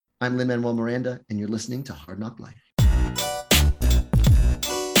I'm Lin-Manuel Miranda, and you're listening to Hard Knock Life.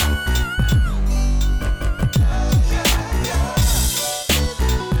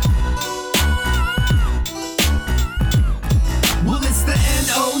 Well, it's the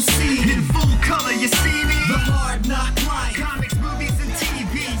NOC in full color. You see me? The Hard Knock Life. Comics, movies, and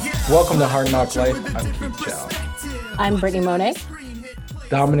TV. Yeah. Welcome to Hard Knock Life. I'm Keith Chow. I'm Brittany Monet.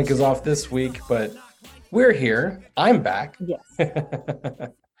 Dominic is off this week, but we're here. I'm back. Yes.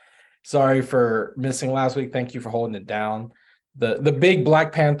 Sorry for missing last week. Thank you for holding it down. The big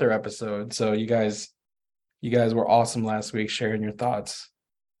Black Panther episode. So you guys were awesome last week, sharing your thoughts.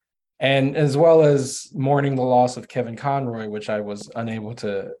 And as well as mourning the loss of Kevin Conroy, which I was unable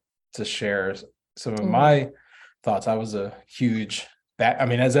to share some of my thoughts. I was a huge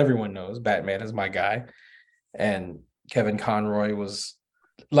as everyone knows, Batman is my guy. And Kevin Conroy was,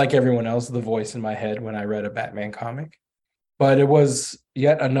 like everyone else, the voice in my head when I read a Batman comic. But it was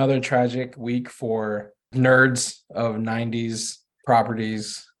yet another tragic week for nerds of 90s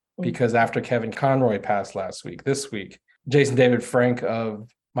properties, because after Kevin Conroy passed last week, this week, Jason David Frank of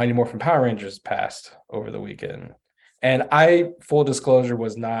Mighty Morphin Power Rangers passed over the weekend. And I, full disclosure,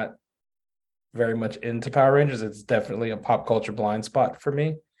 was not very much into Power Rangers. It's definitely a pop culture blind spot for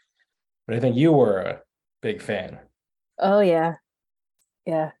me. But I think you were a big fan. Oh, yeah.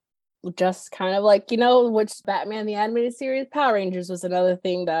 Yeah. Just kind of like, which Batman the Animated Series, Power Rangers was another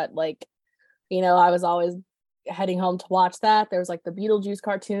thing that, I was always heading home to watch that. There was like the Beetlejuice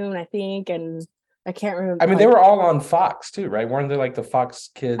cartoon, I think, and I can't remember. I mean, they were all on Fox too, right? Weren't they like the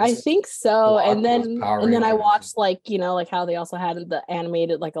Fox Kids? I think so. And then I watched like how they also had the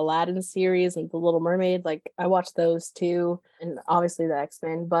animated like Aladdin series and the Little Mermaid. Like I watched those too, and obviously the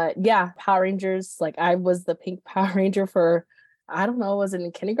X-Men. But yeah, Power Rangers, like I was the pink Power Ranger for, I don't know, was it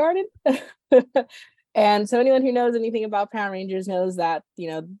in kindergarten? And so anyone who knows anything about Power Rangers knows that,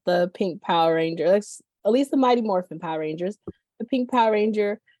 the pink Power Ranger, like at least the Mighty Morphin Power Rangers, the pink Power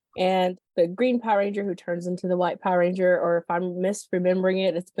Ranger and the green Power Ranger who turns into the white Power Ranger, or if I'm misremembering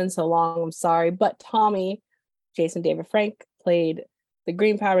it, it's been so long, I'm sorry. But Tommy, Jason David Frank, played the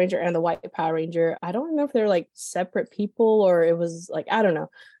green Power Ranger and the white Power Ranger. I don't know if they're like separate people or it was like, I don't know.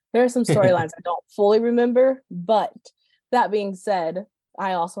 There are some storylines I don't fully remember, but that being said,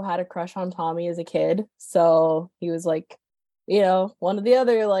 I also had a crush on Tommy as a kid. So he was like, one of the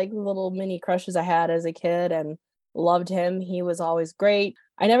other like little mini crushes I had as a kid, and loved him. He was always great.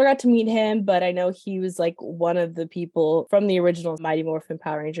 I never got to meet him, but I know he was like one of the people from the original Mighty Morphin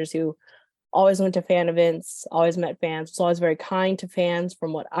Power Rangers who always went to fan events, always met fans, was always very kind to fans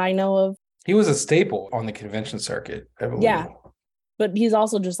from what I know of. He was a staple on the convention circuit, I believe. Yeah. But he's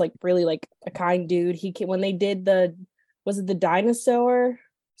also just like really like a kind dude. When they did was it the Dinosaur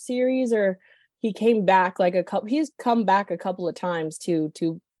series, or he came back he's come back a couple of times to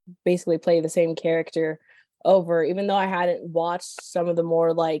basically play the same character over, even though I hadn't watched some of the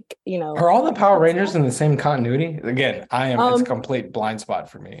more like, Are all the Power Rangers in the same continuity? Again, it's a complete blind spot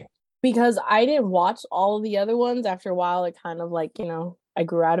for me. Because I didn't watch all of the other ones. After a while, it kind of like, I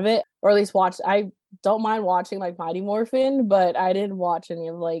grew out of it, or at least I don't mind watching like Mighty Morphin, but I didn't watch any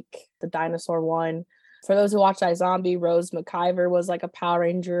of like the dinosaur one. For those who watched iZombie, Rose McIver was like a Power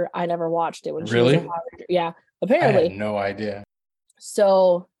Ranger. I never watched it when she was a Power Ranger. Yeah, apparently. I had no idea.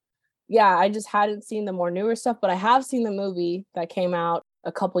 So, yeah, I just hadn't seen the more newer stuff, but I have seen the movie that came out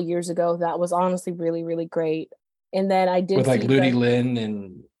a couple years ago. That was honestly really, really great. And then I did with like Ludi Lin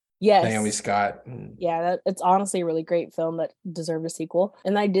and Naomi Scott. Yeah, it's honestly a really great film that deserved a sequel.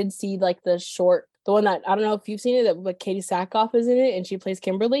 And I did see like the one that, I don't know if you've seen it, but Katie Sackhoff is in it and she plays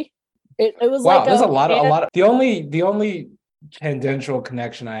Kimberly. It was wow, there's a lot of the only tangential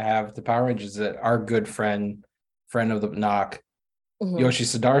connection I have to Power Rangers is that our good friend of the knock, Yoshi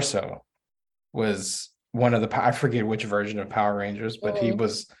Sudarso, was one of I forget which version of Power Rangers, but he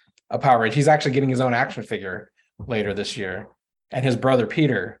was a Power Ranger. He's actually getting his own action figure later this year. And his brother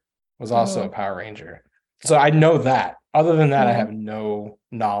Peter was also a Power Ranger. So I know that. Other than that, I have no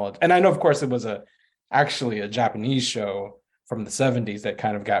knowledge. And I know, of course, it was actually a Japanese show from the 70s that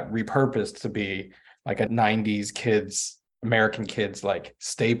kind of got repurposed to be like a 90s American kids like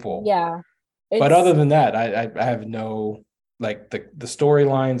staple. Yeah. But other than that, I have no, like the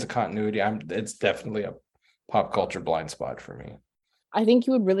storylines, the continuity. It's definitely a pop culture blind spot for me. I think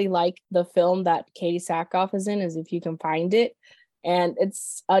you would really like the film that Katie Sackhoff is in, as if you can find it. And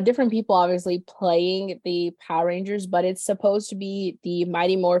it's different people obviously playing the Power Rangers, but it's supposed to be the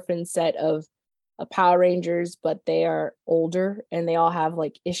Mighty Morphin set of Power Rangers, but they are older and they all have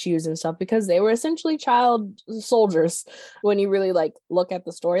like issues and stuff because they were essentially child soldiers when you really like look at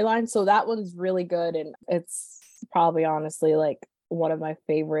the storyline. So that one's really good, and it's probably honestly like one of my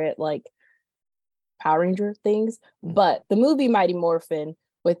favorite like Power Ranger things. But the movie Mighty Morphin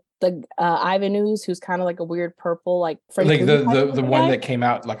with the Ivan Ooze, who's kind of like a weird purple, like Freddy the one that came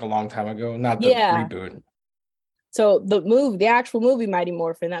out like a long time ago, not the reboot. So the actual movie Mighty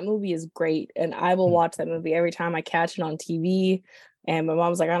Morphin, that movie is great, and I will watch that movie every time I catch it on TV. And my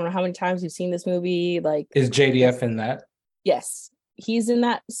mom's like, I don't know how many times you've seen this movie. Like, is JDF in that? Yes, he's in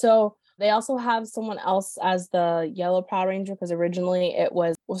that. So they also have someone else as the Yellow Power Ranger, because originally it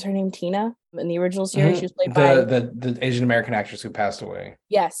was her name Tina in the original series. She was played by the Asian American actress who passed away.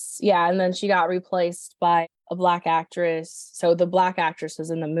 Yes, yeah, and then she got replaced by a Black actress. So the Black actress was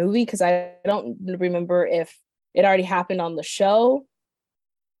in the movie, because I don't remember if it already happened on the show,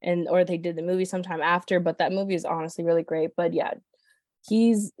 or they did the movie sometime after. But that movie is honestly really great. But yeah,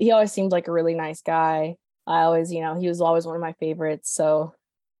 he always seemed like a really nice guy. I always, he was always one of my favorites. So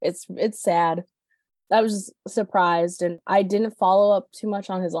it's sad. I was just surprised, and I didn't follow up too much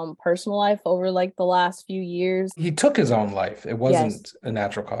on his own personal life over like the last few years. He took his own life. It wasn't a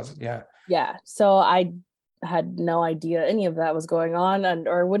natural cause. Yeah. Yeah. So I had no idea any of that was going on,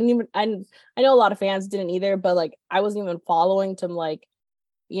 or wouldn't even. I know a lot of fans didn't either, but like I wasn't even following to like,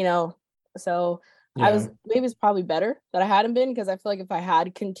 so. Yeah. Maybe it's probably better that I hadn't been, because I feel like if I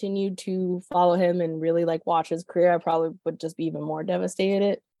had continued to follow him and really like watch his career, I probably would just be even more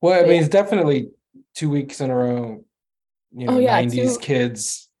devastated. Well, I mean, it's definitely 2 weeks in a row, 90s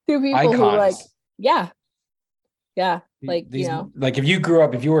kids, two people icons. Who like, yeah, like like if you grew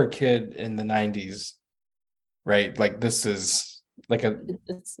up, if you were a kid in the 90s, right? Like this is like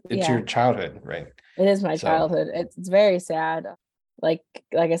it's your childhood, right? It is my childhood. It's very sad. Like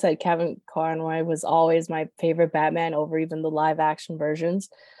I said, Kevin Conroy was always my favorite Batman over even the live action versions.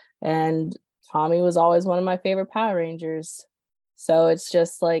 And Tommy was always one of my favorite Power Rangers. So it's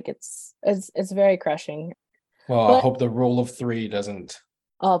just like, it's very crushing. Well, I hope the rule of 3 doesn't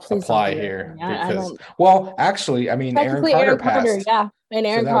apply here. Because, actually, I mean, Aaron Carter passed. Yeah. And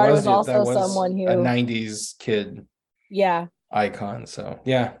Aaron Carter was also someone who... a 90s kid. Yeah. Icon. So,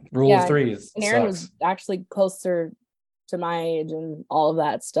 yeah, rule of 3 is... And Aaron was actually closer to my age and all of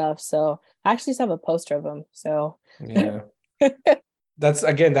that stuff. So I actually have a poster of him. So yeah, that's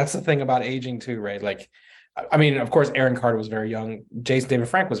the thing about aging too, right? Like, I mean, of course, Aaron Carter was very young. Jason David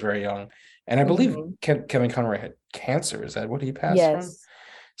Frank was very young, and I believe Kevin Conroy had cancer. Is that what he passed from?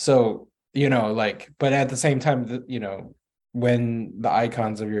 So but at the same time, when the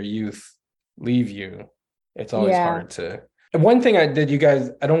icons of your youth leave you, it's always hard to. And one thing I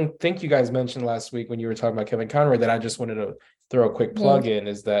don't think you guys mentioned last week when you were talking about Kevin Conroy that I just wanted to throw a quick plug in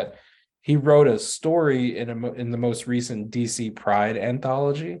is that he wrote a story in the most recent DC Pride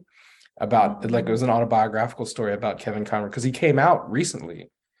anthology about like it was an autobiographical story about Kevin Conroy, because he came out recently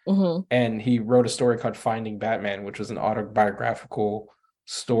and he wrote a story called Finding Batman, which was an autobiographical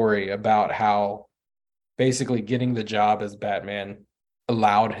story about how basically getting the job as Batman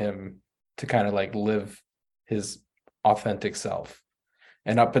allowed him to kind of like live his authentic self.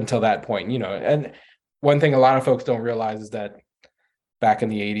 And up until that point, and one thing a lot of folks don't realize is that back in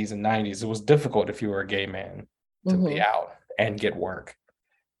the 80s and 90s, it was difficult if you were a gay man to be out and get work.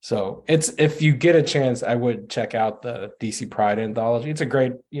 So if you get a chance, I would check out the DC Pride anthology. It's a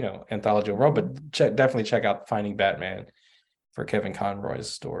great, anthology overall, but definitely check out Finding Batman for Kevin Conroy's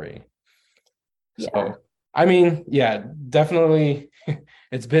story. Yeah. So, I mean, yeah, definitely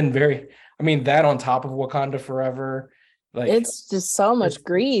it's been that on top of Wakanda Forever, like it's just so much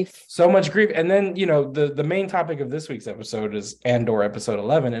grief. And then, the main topic of this week's episode is Andor episode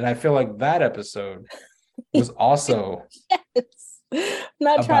 11. And I feel like that episode was also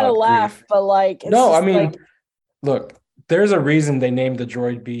not trying to laugh, grief. But like, no, I mean, look, there's a reason they named the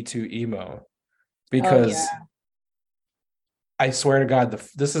droid B2 Emo, because I swear to God,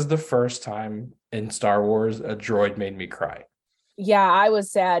 this is the first time in Star Wars a droid made me cry. Yeah, I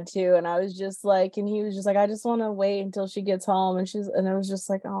was sad too, and I was just like, and he was just like, I just want to wait until she gets home, and I was just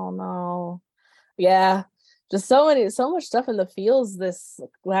like, oh no, yeah, just so much stuff in the feels this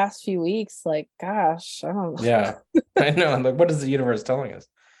last few weeks. Like, gosh, I don't know. Yeah, I know. Like, what is the universe telling us?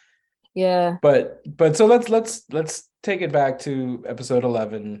 Yeah, but so let's take it back to episode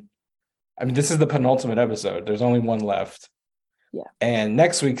 11. I mean, this is the penultimate episode. There's only one left. Yeah. And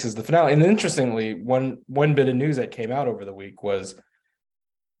next week's is the finale. And interestingly, one bit of news that came out over the week was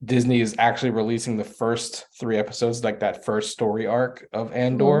Disney is actually releasing the first 3 episodes, like that first story arc of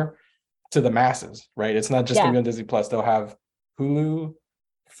Andor, to the masses, right? It's not just going to be on Disney Plus. They'll have Hulu,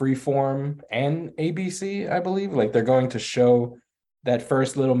 Freeform, and ABC, I believe. Like they're going to show that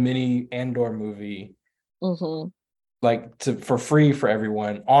first little mini Andor movie like for free for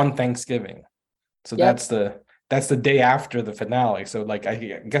everyone on Thanksgiving. So that's that's the day after the finale. So like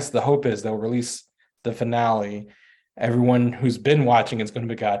I guess the hope is they'll release the finale. Everyone who's been watching is going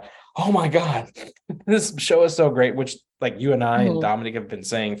to be God, oh my God, this show is so great, which like you and I and Dominic have been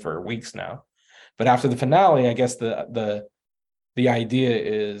saying for weeks now. But after the finale, I guess the idea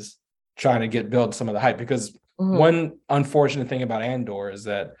is trying to build some of the hype, because one unfortunate thing about Andor is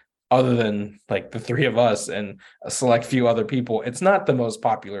that other than like the three of us and a select few other people, it's not the most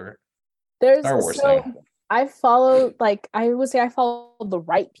popular Star Wars thing. I follow, like, I would say I follow the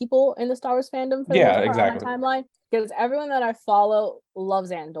right people in the Star Wars fandom for exactly. on my timeline, because everyone that I follow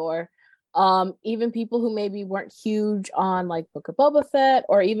loves Andor. Even people who maybe weren't huge on like Book of Boba Fett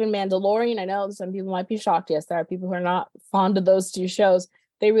or even Mandalorian. I know some people might be shocked. Yes, there are people who are not fond of those two shows.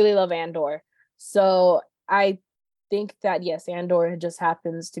 They really love Andor. So I think that, yes, Andor just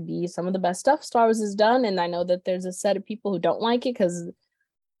happens to be some of the best stuff Star Wars has done. And I know that there's a set of people who don't like it because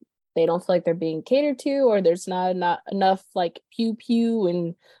they don't feel like they're being catered to, or there's not enough like pew pew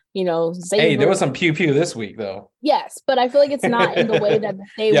and, you know, hey, there was some pew pew this week though. Yes, but I feel like it's not in the way that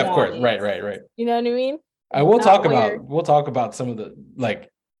they yeah, of course, right. You know what I mean? We'll talk about some of the,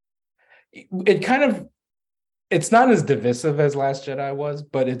 like, it kind of, it's not as divisive as Last Jedi was,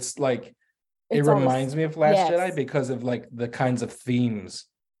 but it's like it reminds me of Last Jedi because of like the kinds of themes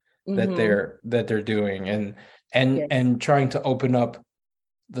that they're doing and trying to open up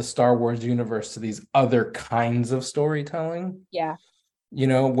the Star Wars universe to these other kinds of storytelling. Yeah. You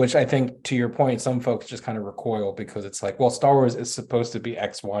know, which I think, to your point, some folks just kind of recoil because it's like, well, Star Wars is supposed to be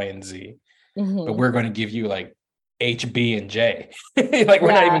X, Y, and Z, but we're going to give you like H, B, and J. Like,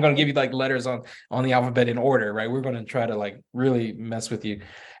 we're not even going to give you like letters on the alphabet in order, right? We're going to try to like really mess with you.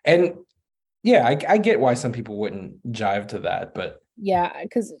 And yeah, I get why some people wouldn't jive to that, but yeah,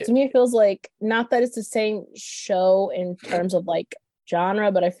 because to me it feels like, not that it's the same show in terms of like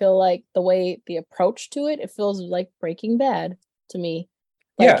genre, but I feel like the way the approach to it feels like Breaking Bad to me.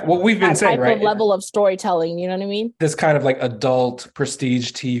 Like, yeah, well, we've been saying, right? Level of storytelling, you know what I mean? This kind of like adult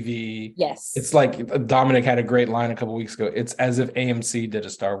prestige TV. Yes. It's like Dominic had a great line a couple weeks ago. It's as if AMC did a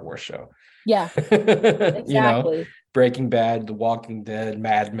Star Wars show. Yeah. Exactly. You know, Breaking Bad, The Walking Dead,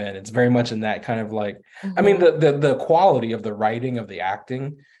 Mad Men. It's very much in that kind of like, I mean, the quality of the writing, of the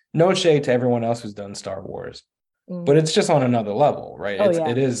acting, no shade to everyone else who's done Star Wars, but it's just on another level, right?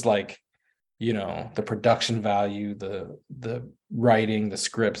 It is like, you know, the production value, the writing, the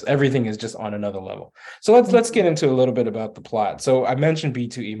scripts, everything is just on another level. So let's get into a little bit about the plot. So I mentioned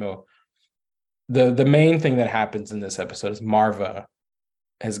B2 Emo. The main thing that happens in this episode is Marva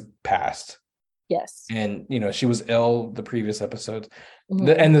has passed. Yes. And, you know, she was ill the previous episodes.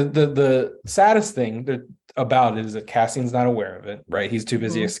 The saddest thing about it is that Cassian's not aware of it, right? He's too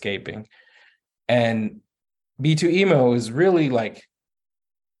busy escaping. And B2 Emo is really like,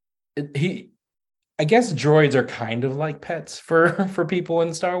 I guess droids are kind of like pets for people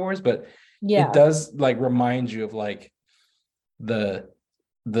in Star Wars, but it does like remind you of like the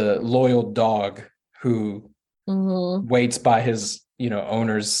loyal dog who waits by his, you know,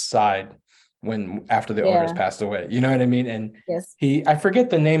 owner's side after the owner's passed away. You know what I mean? And I forget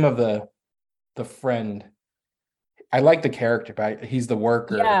the name of the friend. I like the character, but he's the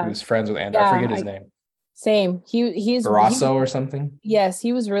worker who's friends with Andor. I forget his name. Same. He's Barrasso or something. Yes,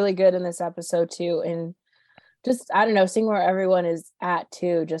 he was really good in this episode too. And just, I don't know, seeing where everyone is at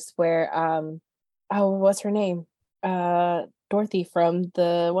too, just where what's her name? Dorothy from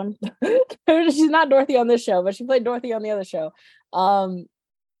the one she's not Dorothy on this show, but she played Dorothy on the other show. Oh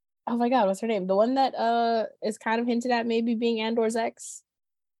my God, what's her name? The one that is kind of hinted at maybe being Andor's ex.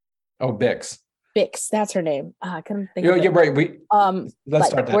 Oh, Bix. Bix, that's her name. I couldn't think of it. You're right. Let's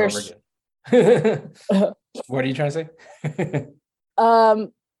start that over again. What are you trying to say?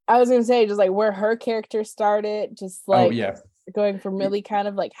 I was gonna say just like where her character started, just like going from really kind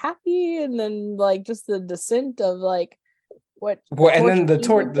of like happy, and then like just the descent of like what. Well, and then the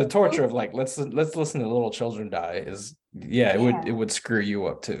torture of like let's listen to little children die is it would screw you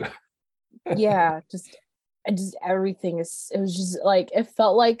up too. just everything it was just like, it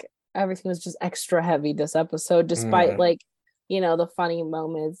felt like everything was just extra heavy this episode, despite like, you know, the funny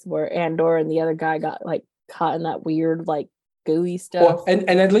moments where Andor and the other guy got like caught in that weird like gooey stuff. Well, and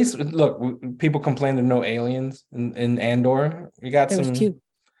at least look, people complain there are no aliens in Andor. We got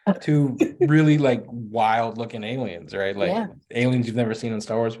two really like wild looking aliens, right? Like aliens you've never seen in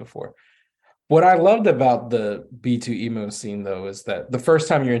Star Wars before. What I loved about the B2 Emo scene though is that the first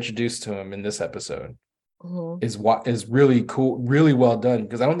time you're introduced to him in this episode is what is really cool, really well done,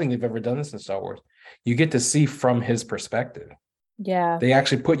 because I don't think they've ever done this in Star Wars. You get to see from his perspective. Yeah. They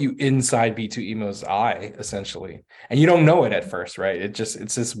actually put you inside B2 Emo's eye, essentially. And you don't know it at first, right?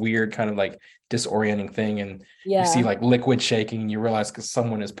 It's this weird kind of like disorienting thing. And you see like liquid shaking, and you realize because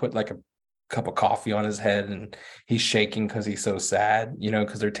someone has put like a cup of coffee on his head and he's shaking because he's so sad,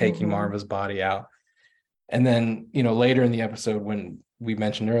 because they're taking Marva's body out. And then, later in the episode, when we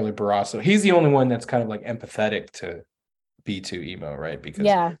mentioned earlier, Barrasso, he's the only one that's kind of like empathetic to B2 Emo, right? Because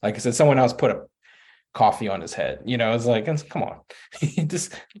like I said, someone else put a coffee on his head, it's like, come on, this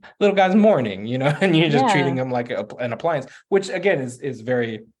little guy's mourning, and you're just treating him like an appliance, which again is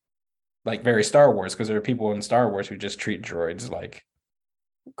very very Star Wars, because there are people in Star Wars who just treat droids like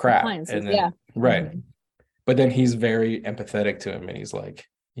crap. And then, right. But then he's very empathetic to him, and he's like,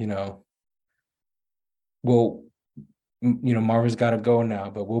 well, Marva's got to go now,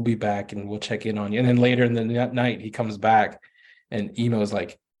 but we'll be back and we'll check in on you. And then later in the night, he comes back and Emo's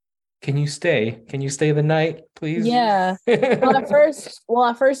like, Can you stay the night, please? Yeah. Well,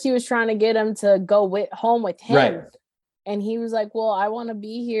 at first he was trying to get him to go home with him. Right. And he was like, well, I want to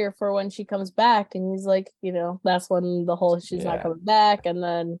be here for when she comes back. And he's like, that's when the whole she's not coming back. And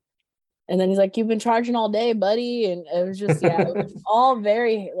then he's like, you've been charging all day, buddy. And it was just, it was all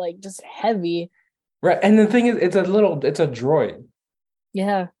very just heavy. Right. And the thing is, it's a droid.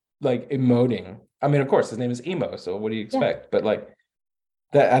 Yeah. Like emoting. I mean, of course, his name is Emo. So what do you expect? But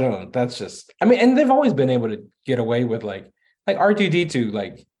that, I don't know. That's just, and they've always been able to get away with like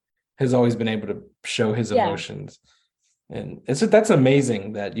R2D2, has always been able to show his emotions. And that's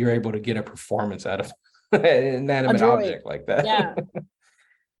amazing that you're able to get a performance out of an inanimate object like that. Yeah.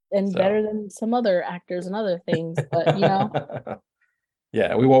 And better than some other actors and other things, but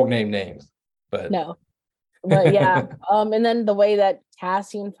Yeah, we won't name names, but no. But yeah. And then the way that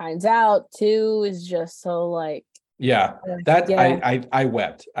Cassian finds out too is just so I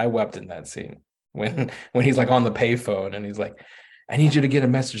wept. I wept in that scene when he's like on the payphone and he's like, I need you to get a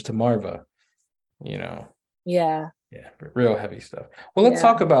message to Marva, Yeah, real heavy stuff. Well, let's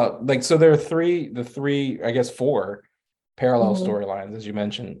talk about so there are the three, I guess 4 parallel storylines, as you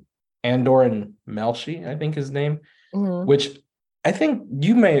mentioned. Andor and Melshi, I think his name, which I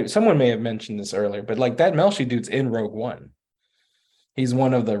think someone may have mentioned this earlier, but that Melshi dude's in Rogue One. He's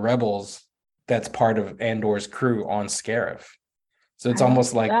one of the rebels that's part of Andor's crew on Scarif. So it's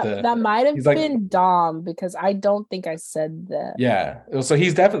almost like that might have been Dom, because I don't think I said that. Yeah. So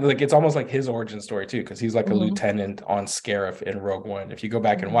he's definitely it's almost like his origin story too, because he's like a lieutenant on Scarif in Rogue One. If you go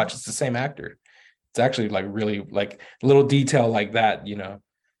back and watch, it's the same actor. It's actually really little detail like that,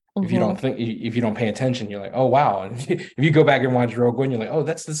 If you don't pay attention, you're like, oh wow. And if you go back and watch Rogue One, you're like, oh,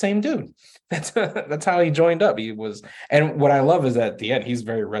 that's the same dude. That's how he joined up. He was, and what I love is at the end, he's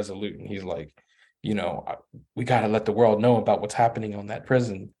very resolute, and he's like, we got to let the world know about what's happening on that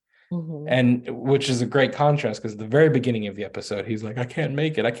prison. And which is a great contrast, because at the very beginning of the episode, he's like, I can't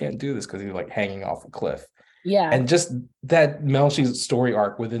make it. I can't do this, because he's hanging off a cliff. Yeah. And just that Melshi's story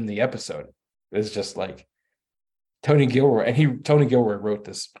arc within the episode is just Tony Gilroy, and Tony Gilroy wrote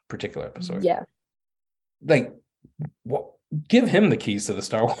this particular episode. Yeah. Give him the keys to the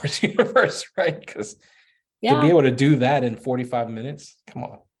Star Wars universe, right? Because to be able to do that in 45 minutes, come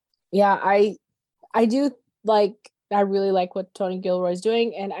on. Yeah, I do I really like what Tony Gilroy's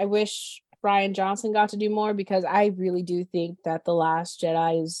doing, and I wish Rian Johnson got to do more, because I really do think that The Last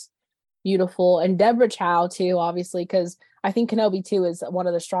Jedi is beautiful, and Deborah Chow too, obviously, because I think Kenobi too is one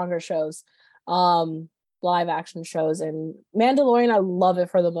of the stronger shows, live action shows, and Mandalorian, I love it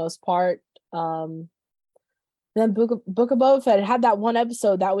for the most part. Then Book of Boba Fett had that one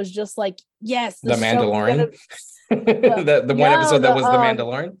episode that was just yes, the Mandalorian. the one episode that was the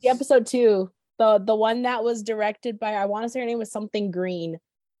Mandalorian. The episode 2, the one that was directed by, I want to say her name was something Green.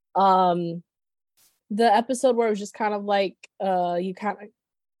 The episode where it was just kind of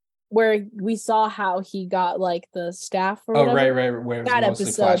where we saw how he got the staff or whatever. Right. Where it was that mostly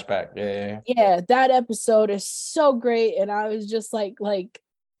episode, flashback. Yeah, that episode is so great, and I was just like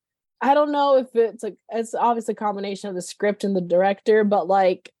I don't know if it's obviously a combination of the script and the director, but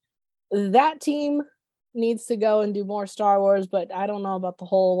that team needs to go and do more Star Wars, but I don't know about the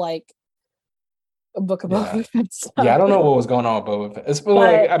whole Book of Boba Fett stuff. Yeah, I don't know what was going on with Boba Fett. It's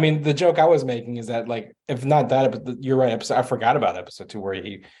the joke I was making is that if not that, you're right. Episode, I forgot about episode 2 where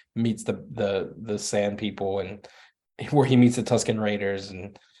he meets the Sand people, and where he meets the Tusken Raiders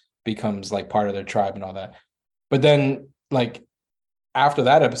and becomes part of their tribe and all that. But then after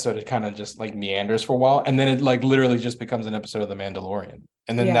that episode, it kind of just meanders for a while, and then it literally just becomes an episode of The Mandalorian,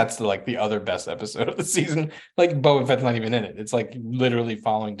 and then that's the other best episode of the season. Boba Fett's not even in it. It's literally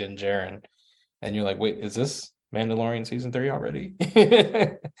following Din Djarin, and you're like, wait, is this Mandalorian season 3 already?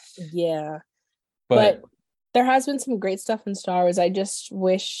 Yeah, but there has been some great stuff in Star Wars. I just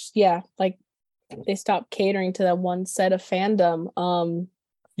wish, like they stopped catering to that one set of fandom.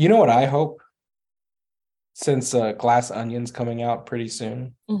 You know what I hope? Since Glass Onion's coming out pretty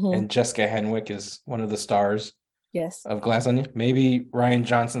soon, and Jessica Henwick is one of the stars of Glass Onion, maybe Rian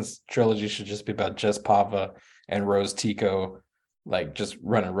Johnson's trilogy should just be about Jess Pava and Rose Tico, like just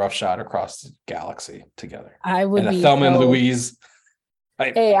running roughshod across the galaxy together. I would be Thelma and Louise.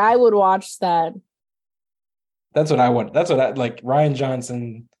 Hey, I would watch that. That's what I want. That's what I like. Rian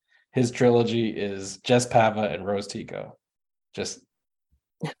Johnson, his trilogy is Jess Pava and Rose Tico, just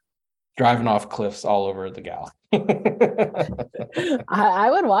driving off cliffs all over the galaxy. I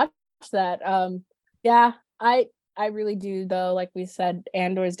would watch that. Yeah, I really do though. Like we said,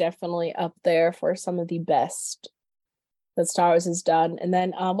 Andor is definitely up there for some of the best that Star Wars has done. And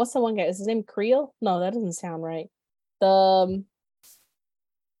then what's the one guy? Is his name Creel? No, that doesn't sound right. The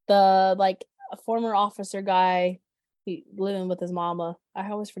like a former officer guy, he living with his mama. I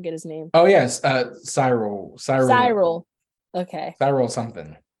always forget his name. Oh yes, Cyril. Okay. Cyril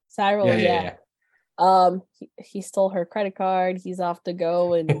something. Cyril, yeah. He stole her credit card. He's off to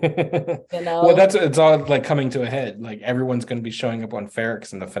go, and Well, it's all like coming to a head. Like everyone's going to be showing up on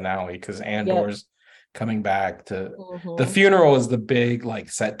Ferrix in the finale because Andor's coming back to the funeral is the big like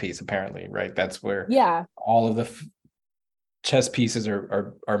set piece apparently, right? That's where all of the chess pieces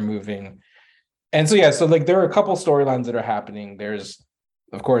are moving. And so like there are a couple storylines that are happening. There's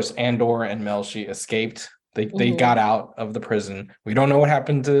of course Andor and Melshi escaped. They got out of the prison. We don't know what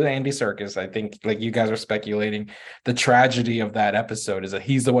happened to Andy Serkis. I think like you guys are speculating. The tragedy of that episode is that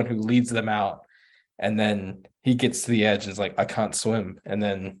he's the one who leads them out, and then he gets to the edge and is like, I can't swim. And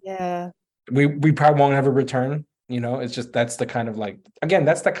then we probably won't ever return. You know, it's just that's the kind of like again,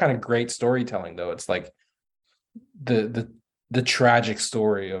 that's the kind of great storytelling though. It's like the tragic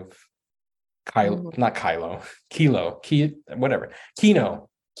story of Kilo. I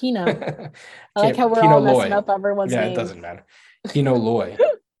like how we're all messing up everyone's name. It doesn't matter. Kino Loy.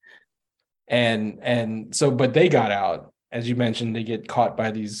 and so, but they got out, as you mentioned, they get caught by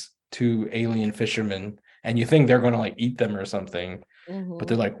these two alien fishermen, and you think they're going to like eat them or something, but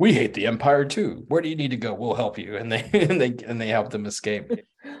they're like, "We hate the Empire too. Where do you need to go? We'll help you." And they help them escape.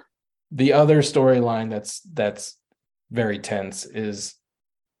 The other storyline that's very tense is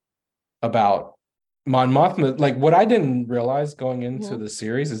about Mon Mothma. Like what I didn't realize going into the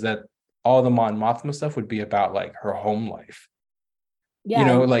series is that all the Mon Mothma stuff would be about like her home life. Yeah. You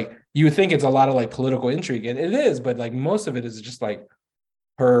know, like you would think it's a lot of like political intrigue, and it is, but like most of it is just like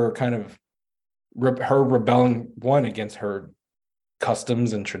her kind of her rebelling against her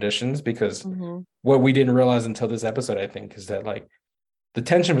customs and traditions, because what we didn't realize until this episode, I think, is that like the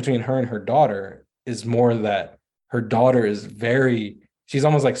tension between her and her daughter is more that her daughter is she's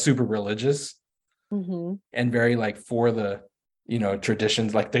almost like super religious and very like for the, you know,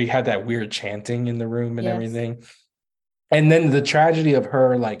 traditions. Like they had that weird chanting in the room and everything. And then the tragedy of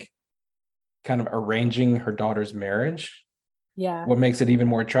her like kind of arranging her daughter's marriage. Yeah. What makes it even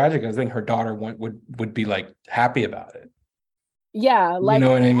more tragic, I think her daughter would be like happy about it. Yeah. Like, you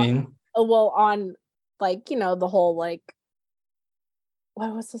know what I mean? Well, on like, you know, the whole like,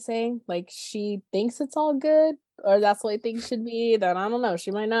 what was the saying? Like she thinks it's all good, or that's what things should be. Then I don't know.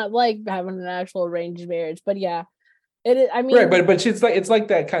 She might not like having an actual arranged marriage, but yeah, I mean, right, but it's like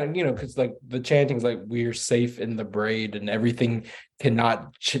that kind of, you know, because like the chanting's like we're safe in the braid and everything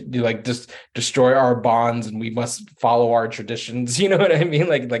cannot like just destroy our bonds and we must follow our traditions. You know what I mean?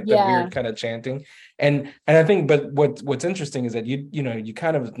 Like the weird kind of chanting. And I think, but what's interesting is that you know you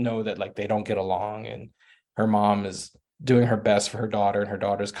kind of know that like they don't get along, and her mom is doing her best for her daughter, and her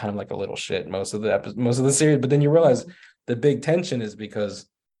daughter's kind of like a little shit most of the series. But then you realize the big tension is because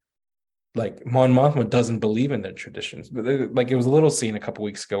like Mon Mothma doesn't believe in their traditions. But like it was a little scene a couple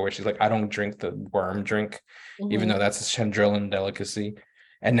weeks ago where she's like, I don't drink the worm drink, even though that's a Chandrillan delicacy.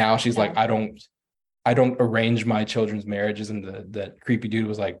 And now she's like, I don't arrange my children's marriages. And that creepy dude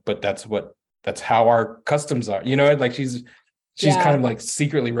was like, but that's how our customs are. You know, like she's kind of like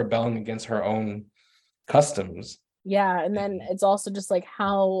secretly rebelling against her own customs. Yeah. And then it's also just like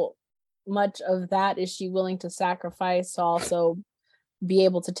how much of that is she willing to sacrifice to also be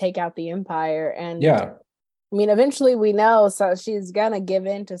able to take out the Empire. And I mean, eventually we know, so she's gonna give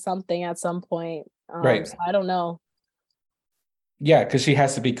in to something at some point, right? So I don't know. Yeah, because she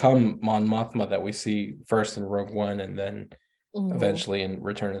has to become Mon Mothma that we see first in Rogue One and then eventually in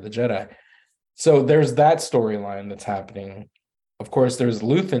Return of the Jedi. So there's that storyline that's happening. Of course, there's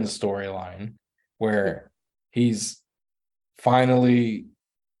Luthen's storyline where he's finally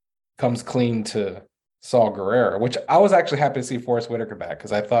comes clean to Saw Gerrera, which I was actually happy to see Forrest Whitaker back,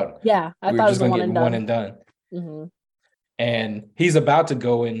 because I thought we were just going to get one and done. And he's about to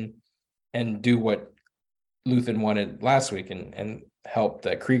go in and do what Luthen wanted last week and help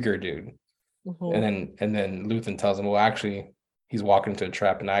that Krieger dude. And then Luthen tells him, well, actually, he's walking into a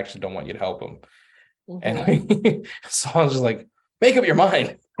trap, and I actually don't want you to help him. And so I was just like, make up your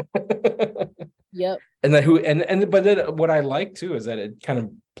mind. Yep. And then but then what I like too is that it kind of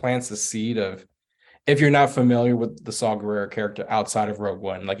plants the seed of, if you're not familiar with the Saw Gerrera character outside of Rogue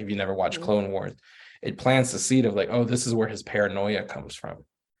One, like if you never watched Clone Wars, it plants the seed of like, oh, this is where his paranoia comes from.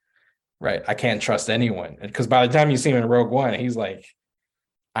 Right. I can't trust anyone. Because by the time you see him in Rogue One, he's like,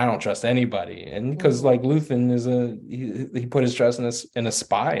 I don't trust anybody. And because like Luthen is he put his trust in a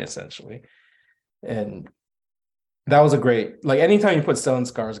spy, essentially. And that was a great, like, anytime you put Stellan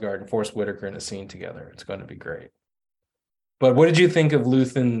Skarsgård and Forrest Whitaker in a scene together, it's going to be great. But what did you think of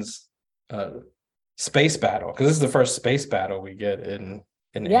Luthen's space battle? Because this is the first space battle we get in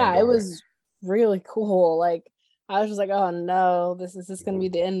yeah, Andor. It was really cool. Like, I was just like, oh no, this going to be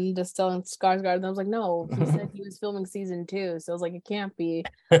the end of Stellan Skarsgård. And I was like, no, he said he was filming season 2, so I was like, it can't be,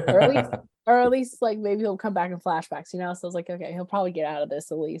 or at least like maybe he'll come back in flashbacks, you know. So I was like, okay, he'll probably get out of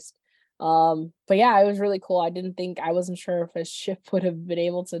this at least. But yeah, it was really cool. I wasn't sure if his ship would have been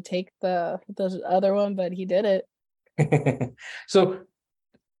able to take the other one, but he did it. So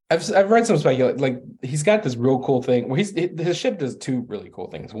I've read some speculation, like he's got this real cool thing. Well, his ship does 2 really cool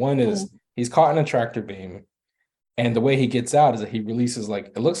things. One is he's caught in a tractor beam, and the way he gets out is that he releases, like,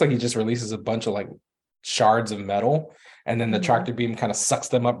 it looks like he just releases a bunch of like shards of metal, and then the tractor beam kind of sucks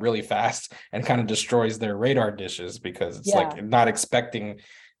them up really fast and kind of destroys their radar dishes, because it's like not expecting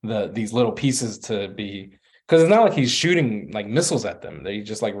these little pieces to be, because it's not like he's shooting like missiles at them. He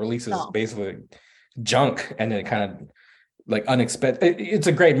just like releases basically junk, and then it kind of like unexpected. It's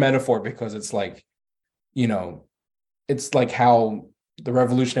a great metaphor, because it's like, you know, it's like how the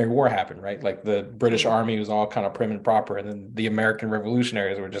Revolutionary War happened, right? Like the British Army was all kind of prim and proper, and then the American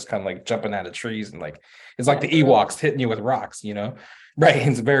revolutionaries were just kind of like jumping out of trees, and like it's like the Ewoks hitting you with rocks, you know, right?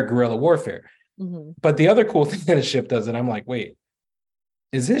 It's very guerrilla warfare. But the other cool thing that a ship does, and I'm like, wait,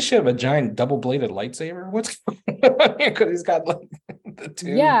 is his ship a giant double-bladed lightsaber? What's going on here? Because he's got like the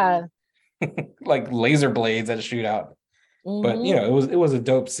 2 like laser blades that shoot out. But you know, it was a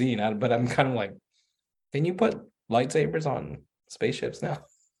dope scene. But I'm kind of like, can you put lightsabers on spaceships now?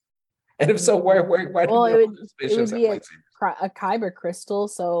 And if so, why do spaceships have lightsabers? A kyber crystal,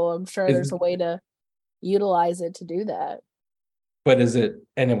 so I'm sure there's a way to utilize it to do that. But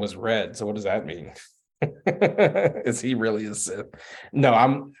it was red, so what does that mean? Is he really a Sith? No,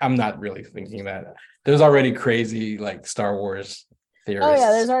 I'm not really thinking that. There's already crazy like Star Wars theorists.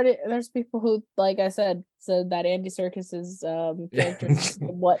 Oh yeah, there's people who, like I said that Andy Serkis's character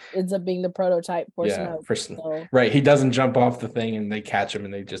what ends up being the prototype for Snoke. So. Right, he doesn't jump off the thing and they catch him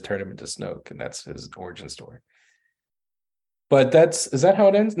and they just turn him into Snoke, and that's his origin story. But is that how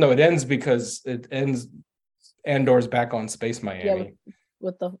it ends? No, it ends because it ends. Andor's back on Space Miami.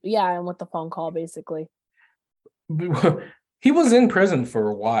 With the phone call, basically. He was in prison for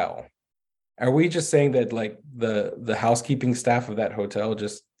a while. Are we just saying that like the housekeeping staff of that hotel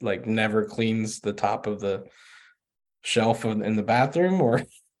just like never cleans the top of the shelf in the bathroom? Or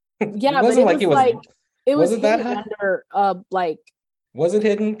yeah, it wasn't like it was that under was it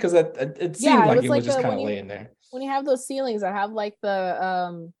hidden? Because it seemed like it was just kind of laying there. When you have those ceilings that have like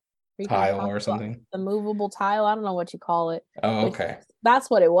the tile or something, the movable tile, I don't know what you call it. Oh, okay.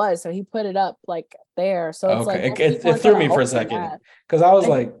 That's what it was. So he put it up like there. So it's okay. Like it threw me for a second, because I was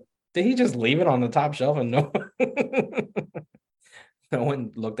like, did he just leave it on the top shelf and no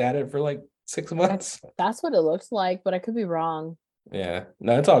one looked at it for like 6 months? That's what it looks like, but I could be wrong. Yeah,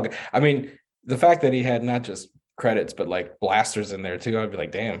 no, it's all good. I mean, the fact that he had not just credits but like blasters in there too, I'd be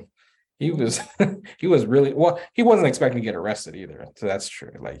like, damn, he was really well. He wasn't expecting to get arrested either, so that's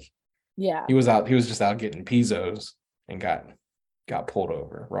true. Like, yeah, he was just out getting pizzos and got pulled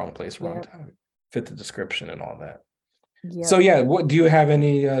over. Wrong place, wrong time. Fit the description and all that. Yep. So yeah, what do you have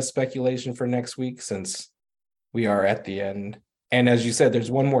any speculation for next week, since we are at the end? And as you said, there's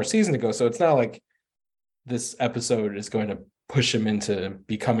one more season to go, so it's not like this episode is going to push him into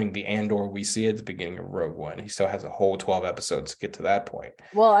becoming the Andor we see at the beginning of Rogue One. He still has a whole 12 episodes to get to that point.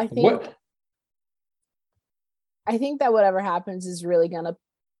 Well, I think that whatever happens is really gonna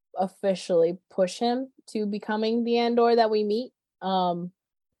officially push him to becoming the Andor that we meet.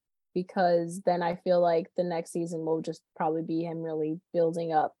 Because then I feel like the next season will just probably be him really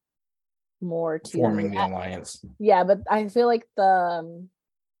building up more to forming the alliance. Yeah, but I feel like the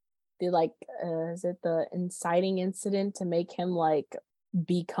is it the inciting incident to make him like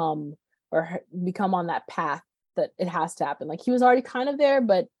become on that path that it has to happen. Like he was already kind of there,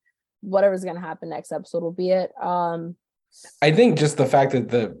 but whatever's gonna happen next episode will be it. I think just the fact that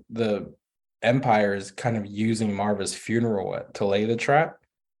the Empire is kind of using Marva's funeral to lay the trap,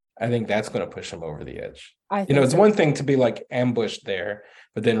 I think that's going to push him over the edge. It's one thing to be like ambushed there,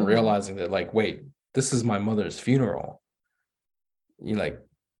 but then realizing that like, wait, this is my mother's funeral. You're like,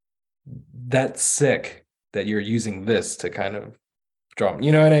 that's sick that you're using this to kind of draw.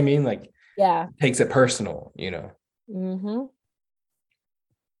 You know what I mean? Like, yeah, takes it personal. Mm-hmm.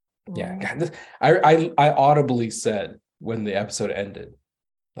 Yeah, God, I audibly said when the episode ended,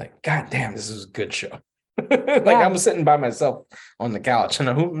 like, God damn, this is a good show. Like, I'm sitting by myself on the couch and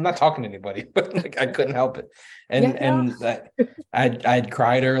I'm not talking to anybody, but like I couldn't help it. And I'd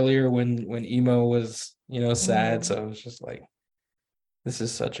cried earlier when Emo was sad, so it was just like, this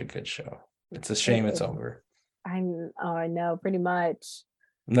is such a good show. It's a shame it's over. I know, pretty much.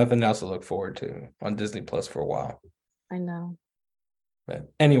 Nothing else to look forward to on Disney Plus for a while. I know.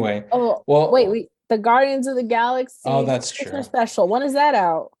 But anyway. Oh, well, wait, the Guardians of the Galaxy. Oh, that's true. Christmas special. When is that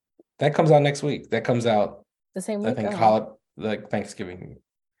out? That comes out next week. That comes out the same week. I think like Thanksgiving.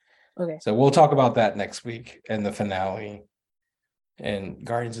 Okay. So we'll talk about that next week and the finale and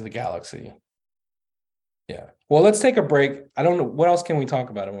Guardians of the Galaxy. Yeah. Well, let's take a break. I don't know what else can we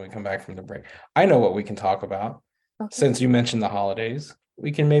talk about when we come back from the break. I know what we can talk about. Okay. Since you mentioned the holidays,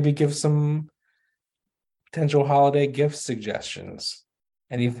 we can maybe give some potential holiday gift suggestions.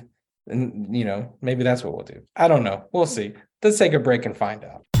 And maybe that's what we'll do. I don't know. We'll see. Let's take a break and find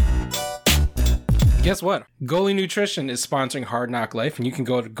out. Guess what? Goalie Nutrition is sponsoring Hard Knock Life, and you can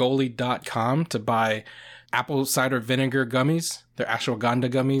go to goalie.com to buy apple cider vinegar gummies, their ashwagandha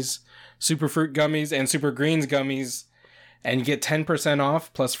gummies, superfruit gummies, and super greens gummies, and you get 10%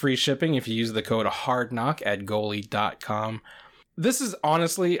 off plus free shipping if you use the code HARDKNOCK at goalie.com. This is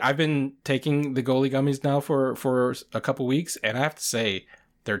honestly, I've been taking the goalie gummies now for a couple weeks, and I have to say,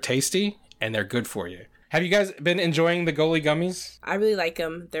 they're tasty and they're good for you. Have you guys been enjoying the goalie gummies? I really like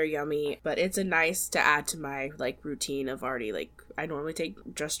them. They're yummy, but it's a nice to add to my routine of already I normally take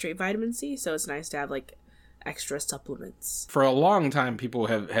just straight vitamin C, so it's nice to have extra supplements. For a long time, people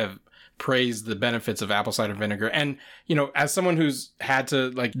have praised the benefits of apple cider vinegar, and as someone who's had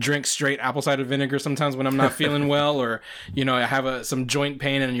to drink straight apple cider vinegar sometimes when I'm not feeling well, or I have some joint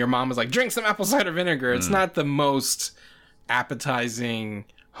pain, and your mom was like, drink some apple cider vinegar. It's not the most appetizing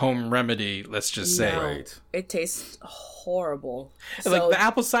home remedy, let's just say. Right. It tastes horrible. The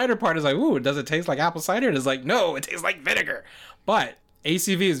apple cider part is ooh, does it taste like apple cider? And it's no, it tastes like vinegar. But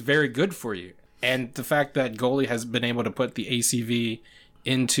ACV is very good for you. And the fact that Goalie has been able to put the ACV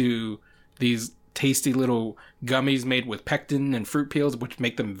into these tasty little gummies made with pectin and fruit peels, which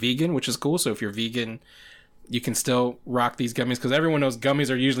make them vegan, which is cool. So if you're vegan, you can still rock these gummies, because everyone knows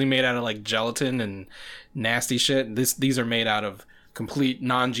gummies are usually made out of gelatin and nasty shit. These are made out of complete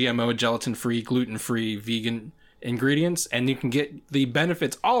non-GMO, gelatin-free, gluten-free, vegan ingredients, and you can get the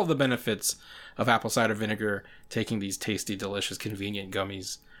benefits, all of the benefits of apple cider vinegar, taking these tasty, delicious, convenient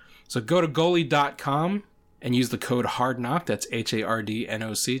gummies. So go to goalie.com and use the code HARDKNOCK, that's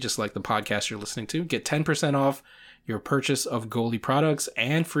HARDNOC, just like the podcast you're listening to. Get 10% off your purchase of Goalie products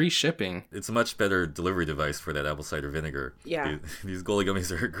and free shipping. It's a much better delivery device for that apple cider vinegar. Yeah. These Goalie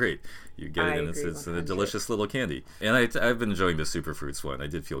gummies are great. You get it, and it's a delicious little candy. And I've been enjoying the Super Fruits one. I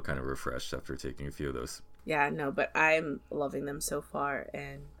did feel kind of refreshed after taking a few of those. Yeah, no, but I'm loving them so far,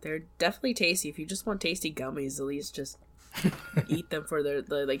 and they're definitely tasty. If you just want tasty gummies, at least just eat them for the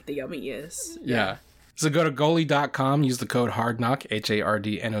yumminess. Yeah. So go to goalie.com, use the code HARDKNOCK,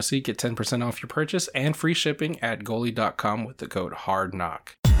 HARDNOC, get 10% off your purchase and free shipping at goalie.com with the code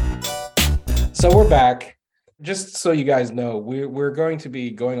HARDKNOCK. So we're back. Just so you guys know, we're going to be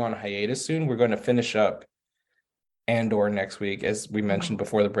going on hiatus soon. We're going to finish up Andor next week. As we mentioned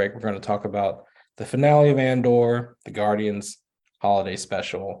before the break, we're going to talk about the finale of Andor, the Guardians holiday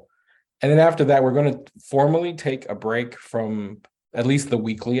special. And then after that, we're going to formally take a break from at least the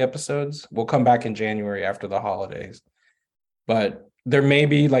weekly episodes. We'll come back in January after the holidays. But there may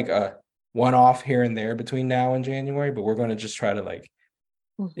be a one-off here and there between now and January, but we're going to just try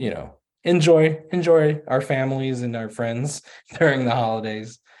to enjoy our families and our friends during the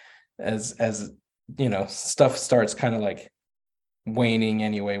holidays as stuff starts kind of waning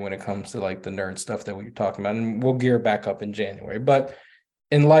anyway when it comes to the nerd stuff that we were talking about, and we'll gear back up in January. But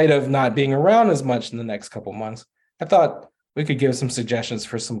in light of not being around as much in the next couple months, I thought we could give some suggestions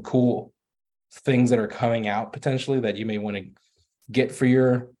for some cool things that are coming out potentially that you may want to get for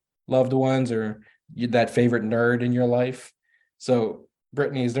your loved ones or that favorite nerd in your life. So,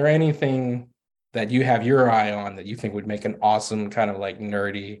 Brittany, is there anything that you have your eye on that you think would make an awesome kind of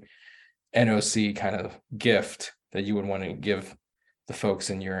nerdy NOC kind of gift that you would want to give the folks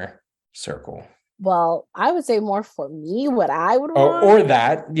in your circle? Well, I would say more for me, what I would want. Or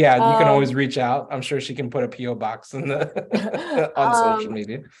that. Yeah, you can always reach out. I'm sure she can put a P.O. box in the on social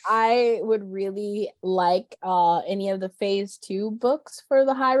media. I would really like any of the phase 2 books for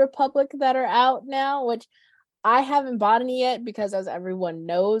the High Republic that are out now, which I haven't bought any yet because, as everyone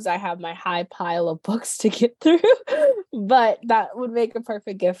knows, I have my high pile of books to get through. But that would make a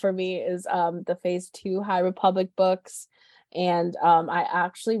perfect gift for me is the phase 2 High Republic books. And I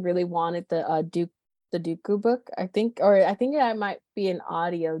actually really wanted the Dooku book, I think that might be an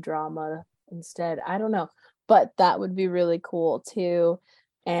audio drama instead. I don't know, but that would be really cool too.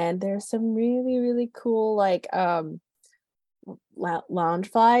 And there's some really, really cool like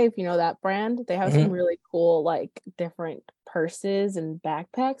Loungefly, if you know that brand. They have some really cool like different purses and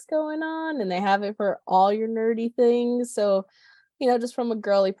backpacks going on, and they have it for all your nerdy things. So, just from a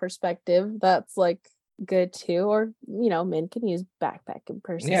girly perspective, that's like good too. Or men can use backpack and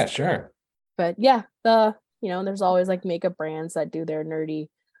purses. Yeah, sure. But yeah, there's always like makeup brands that do their nerdy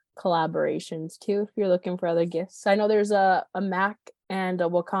collaborations too, if you're looking for other gifts. I know there's a MAC and a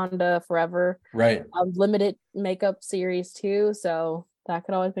Wakanda Forever limited makeup series too, so that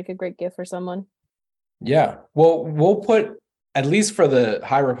could always make a great gift for someone. Yeah, well, we'll put, at least for the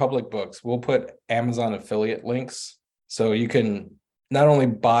High Republic books, we'll put Amazon affiliate links, so you can not only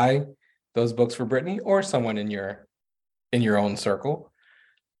buy those books for Brittany or someone in your own circle,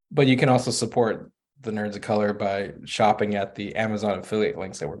 but you can also support the Nerds of Color by shopping at the Amazon affiliate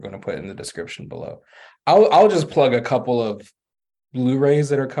links that we're going to put in the description below. I'll just plug a couple of Blu-rays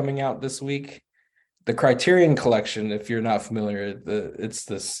that are coming out this week. The Criterion Collection, if you're not familiar, it's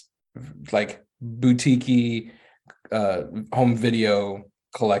this like boutique-y home video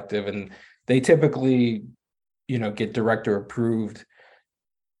collective, and they typically, get director approved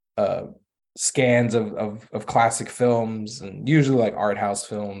scans of classic films, and usually like art house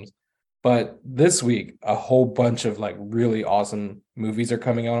films. But this week, a whole bunch of like really awesome movies are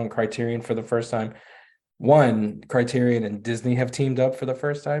coming out on Criterion for the first time. One, Criterion and Disney have teamed up for the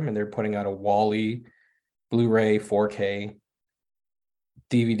first time, and they're putting out a WALL-E Blu-ray 4K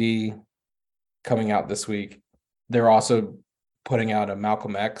DVD coming out this week. They're also putting out a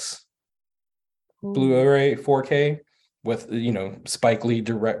Malcolm X Blu-ray 4K with,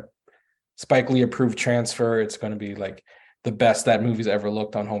 Spike Lee approved transfer. It's going to be like the best that movie's ever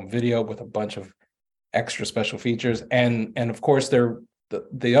looked on home video, with a bunch of extra special features. And of course,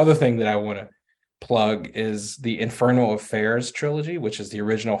 the other thing that I want to plug is the Infernal Affairs trilogy, which is the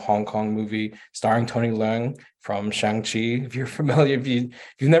original Hong Kong movie starring Tony Leung from Shang-Chi. If you're familiar, if you've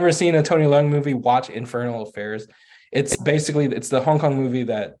never seen a Tony Leung movie, watch Infernal Affairs. It's the Hong Kong movie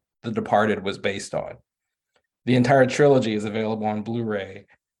that The Departed was based on. The entire trilogy is available on Blu-ray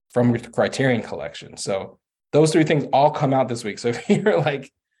from the Criterion Collection. So those three things all come out this week. So if you're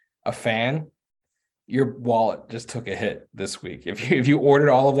like a fan, your wallet just took a hit this week. If you ordered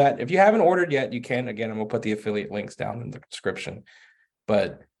all of that, if you haven't ordered yet, you can. Again, I'm gonna put the affiliate links down in the description.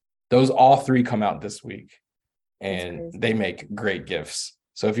 But those all three come out this week, and they make great gifts.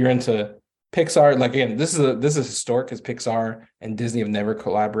 So if you're into Pixar, like again, this is historic because Pixar and Disney have never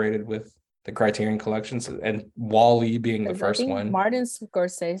collaborated with the Criterion Collections, and WALL-E being the first one. Martin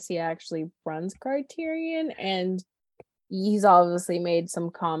Scorsese actually runs Criterion, and he's obviously made some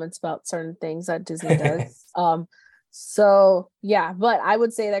comments about certain things that Disney does. So yeah, but I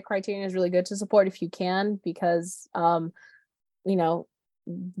would say that Criterion is really good to support if you can, because you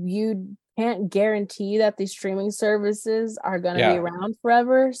can't guarantee that these streaming services are going to be around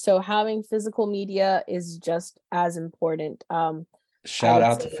forever. So having physical media is just as important. Shout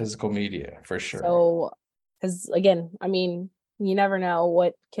out to physical media for sure. So, because again, you never know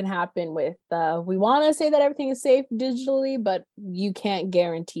what can happen with we want to say that everything is safe digitally, but you can't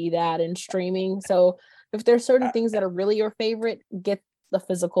guarantee that in streaming. So if there's certain things that are really your favorite, get the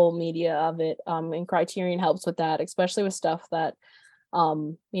physical media of it. And Criterion helps with that, especially with stuff that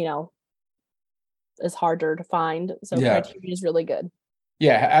is harder to find. So Criterion is really good.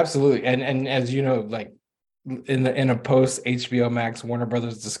 Yeah, absolutely. And as you know, like in a post HBO Max Warner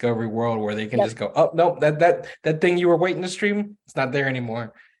Brothers Discovery world where they can just go, oh no, that thing you were waiting to stream, it's not there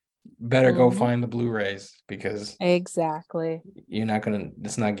anymore. Better go find the Blu-rays, because exactly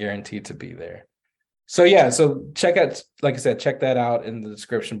it's not guaranteed to be there. So yeah, so check out, like I said, check that out in the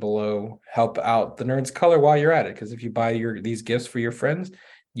description below. Help out the Nerds Color while you're at it, because if you buy these gifts for your friends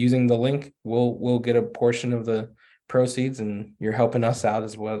using the link, we'll get a portion of the proceeds, and you're helping us out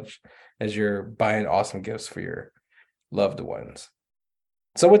as well as you're buying awesome gifts for your loved ones.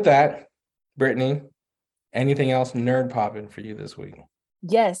 So with that, Brittany, anything else nerd popping for you this week?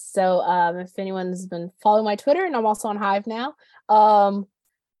 Yes. So if anyone's been following my Twitter, and I'm also on Hive now,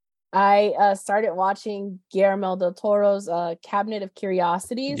 I started watching Guillermo del Toro's Cabinet of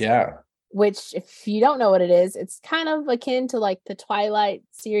Curiosities. Yeah. Which, if you don't know what it is, it's kind of akin to like the Twilight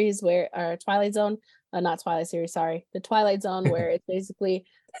series or Twilight Zone, not Twilight series, sorry, the Twilight Zone, where it's basically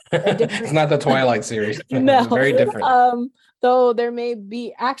a different. It's not the Twilight series. No, very different. Though there may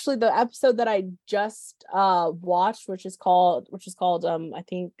be actually the episode that I just watched, which is called I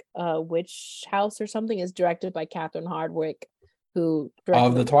think Witch House or something, is directed by Catherine Hardwicke, who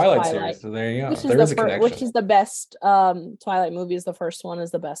of the Twilight series. So there you go. There is a connection. Which is the best Twilight movie. Is the first one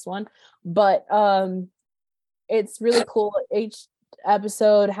is the best one, but it's really cool. Each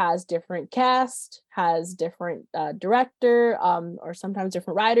episode has different cast, has different director, or sometimes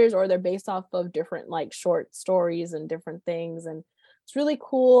different writers, or they're based off of different like short stories and different things, and it's really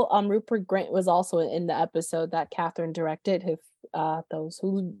cool. Rupert Grint was also in the episode that Catherine directed. If those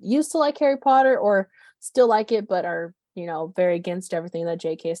who used to like Harry Potter or still like it but are very against everything that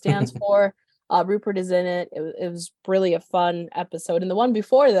JK stands for, Rupert is in it. It was really a fun episode. And the one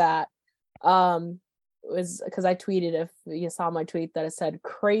before that was because I tweeted, if you saw my tweet, that it said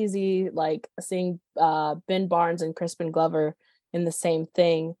crazy, like seeing Ben Barnes and Crispin Glover in the same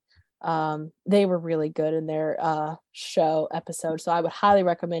thing. They were really good in their show episode. So I would highly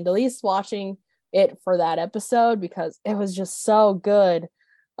recommend at least watching it for that episode because it was just so good.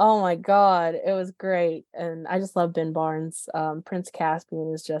 Oh my God, it was great. And I just love Ben Barnes. Prince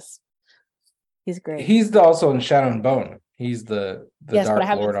Caspian is he's great. He's also in Shadow and Bone. He's the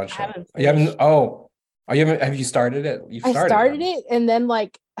Dark Lord on Shadow. Have you started it? I started it and then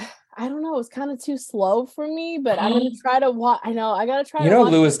like I don't know, it was kind of too slow for me, but I'm gonna try to watch. I know I gotta try.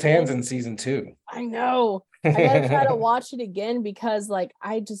 Louis Tan's in season 2. I know. I gotta try to watch it again because like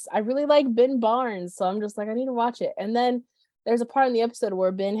I really like Ben Barnes, so I'm just like I need to watch it. And then there's a part in the episode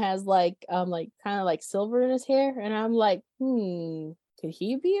where Ben has like kind of like silver in his hair, and I'm like, could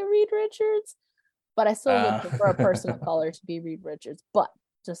he be a Reed Richards? But I still would prefer a person of color to be Reed Richards. But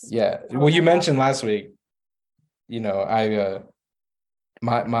just well, you mentioned last week, I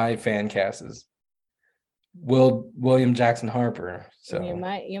my fan cast is William Jackson Harper. So you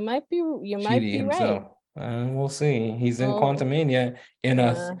might be right. We'll see. He's in Quantumania in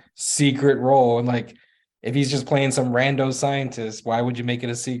a secret role, and like if he's just playing some rando scientist, why would you make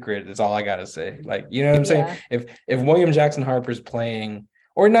it a secret? That's all I gotta say. Like, you know what I'm saying? If William Jackson Harper's playing,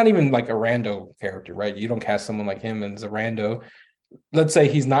 or not even like a rando character, right? You don't cast someone like him as a rando. Let's say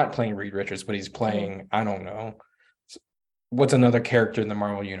he's not playing Reed Richards, but he's playing, I don't know, what's another character in the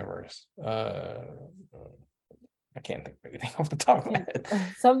Marvel universe? I can't think of anything off the top of my head.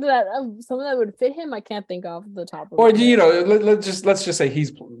 Something that would fit him. I can't think off the top of my head. Let's just say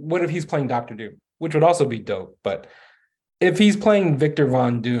what if he's playing Doctor Doom, which would also be dope. But if he's playing Victor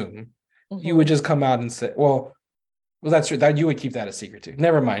Von Doom, you would just come out and say, well, that's true. That you would keep that a secret too.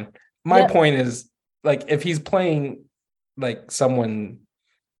 Never mind. My point is, like, if he's playing like someone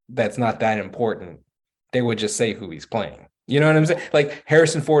that's not that important, they would just say who he's playing. You know what I'm saying? Like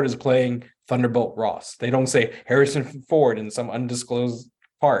Harrison Ford is playing Thunderbolt Ross. They don't say Harrison Ford in some undisclosed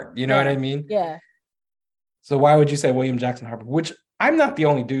part. You know what I mean? Yeah. So why would you say William Jackson Harper? Which I'm not the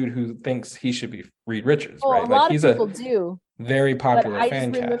only dude who thinks he should be Reed Richards, right? A lot of people do. Very popular fan cast. I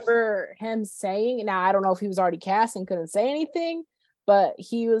just remember him saying, now I don't know if he was already cast and couldn't say anything, but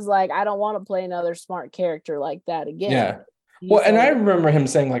he was like, I don't want to play another smart character like that again. Yeah. Well, and I remember him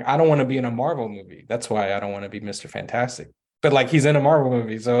saying, like, I don't want to be in a Marvel movie. That's why I don't want to be Mr. Fantastic. But like he's in a Marvel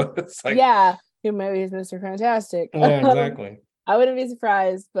movie, so it's like maybe he's Mr. Fantastic. Yeah, exactly. I wouldn't be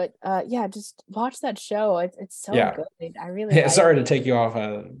surprised, but just watch that show. It's so good. I really sorry to take you off.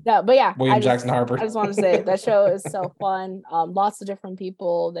 William Jackson Harper. I just want to say that show is so fun. Lots of different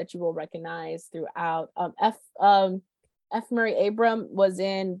people that you will recognize throughout. F. Murray Abram was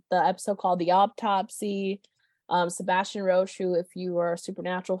in the episode called The Autopsy. Sebastian Roche, who, if you are a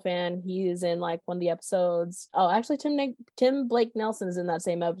Supernatural fan, he is in like one of the episodes. Oh, actually, Tim Blake Nelson is in that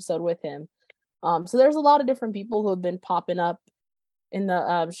same episode with him. So there's a lot of different people who have been popping up in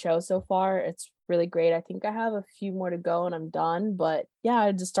the show so far. It's really great. I think I have a few more to go and I'm done. But yeah,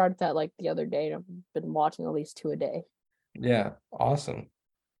 I just started that like the other day and I've been watching at least 2 a day. Yeah, awesome.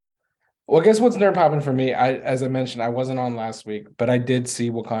 Well, I guess what's nerd popping for me, as I mentioned, I wasn't on last week, but I did see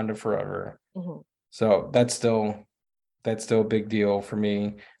Wakanda Forever. Mm-hmm. So that's still a big deal for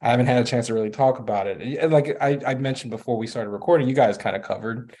me. I haven't had a chance to really talk about it. Like I mentioned before we started recording, you guys kind of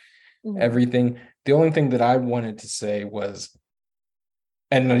covered everything. The only thing that I wanted to say was,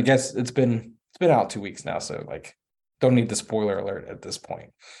 and I guess it's been out 2 weeks now, so like don't need the spoiler alert at this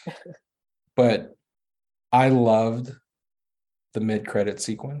point. But I loved the mid-credit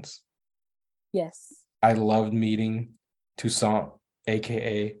sequence. Yes. I loved meeting Toussaint,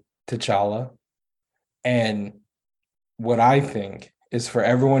 aka T'Challa. And what I think is for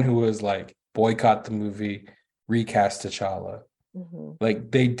everyone who was like, boycott the movie, recast T'Challa,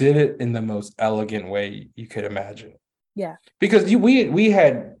 like they did it in the most elegant way you could imagine. Yeah. Because we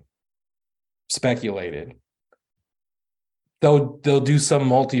had speculated they'll do some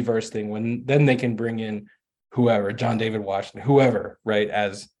multiverse thing when then they can bring in whoever, John David Washington, whoever, right,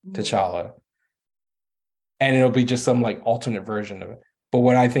 as T'Challa. And it'll be just some like alternate version of it. But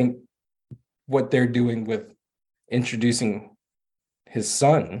what I think what they're doing with introducing his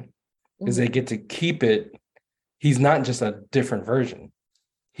son is they get to keep it. He's not just a different version.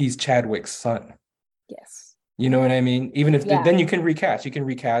 He's Chadwick's son. Yes. You know what I mean? Even if then you can recast.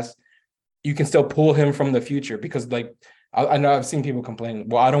 You can still pull him from the future because like I know I've seen people complain,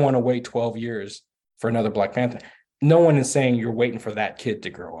 well, I don't want to wait 12 years for another Black Panther. No one is saying you're waiting for that kid to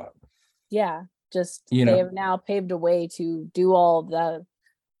grow up. Yeah. Just they have now paved a way to do all the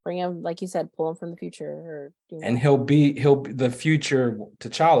bring him, like you said, pull him from the future. Or and he'll be the future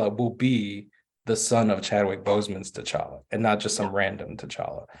T'Challa will be the son of Chadwick Boseman's T'Challa and not just some random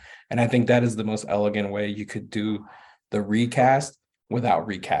T'Challa. And I think that is the most elegant way you could do the recast without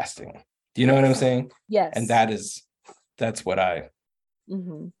recasting. Do you know what I'm saying? Yes. And that's what I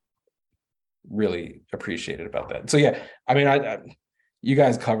really appreciated about that. So yeah, I mean, I you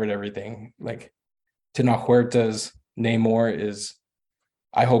guys covered everything. Like Tenoch Huerta's Namor is,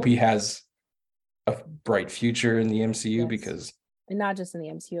 I hope he has a bright future in the MCU because, and not just in the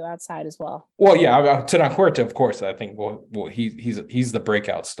MCU, outside as well. Well, yeah, Tenoch Huerta, of course, I think he's the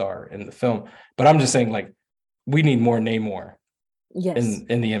breakout star in the film. But I'm just saying, like, we need more Namor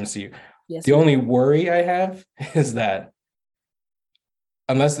in the MCU. Yes, the only worry I have is that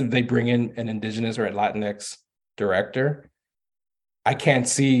unless they bring in an Indigenous or a Latinx director, I can't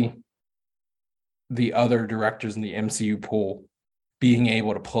see the other directors in the MCU pool being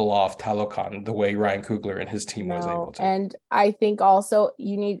able to pull off Talokan the way Ryan Coogler and his team was able to. And I think also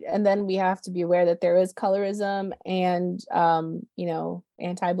and then we have to be aware that there is colorism and,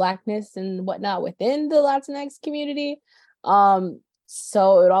 anti-Blackness and whatnot within the Latinx community.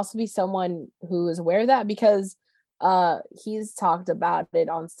 So it would also be someone who is aware of that because he's talked about it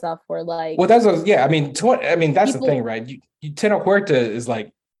on stuff where like, well, that's that's the thing, right? Tenoch Huerta is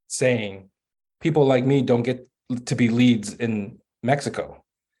like saying people like me don't get to be leads in Mexico,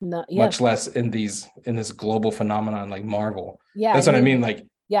 much less in this global phenomenon like Marvel. Yeah, that's what I mean. Like,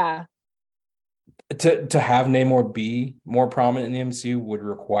 yeah, to have Namor be more prominent in the MCU would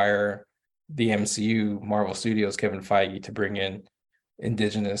require the MCU, Marvel Studios, Kevin Feige to bring in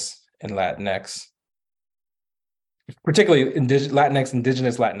Indigenous and Latinx, particularly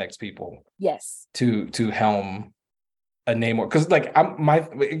Latinx people. Yes, to helm a Namor, because like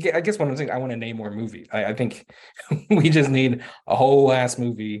I guess what I'm saying, I want a Namor movie. I think we just need a whole ass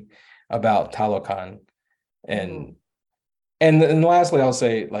movie about Talokan, and lastly, I'll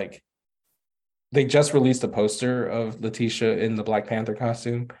say like they just released a poster of Letitia in the Black Panther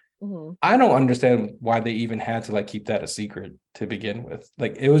costume. I don't understand why they even had to like keep that a secret to begin with.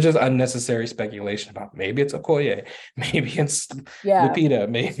 Like it was just unnecessary speculation about maybe it's Okoye, maybe it's Lupita,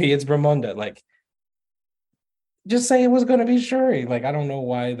 maybe it's Ramonda. Like, just say it was going to be Shuri. Like, I don't know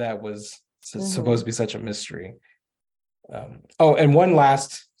why that was supposed to be such a mystery. And one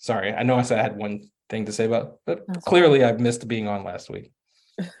last, sorry, I know I said I had one thing to say about, but clearly I've missed being on last week.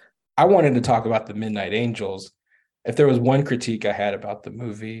 I wanted to talk about the Midnight Angels. If there was one critique I had about the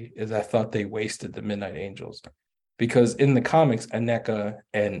movie is I thought they wasted the Midnight Angels because in the comics, Aneka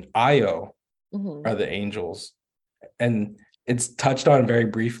and Io are the angels. And it's touched on very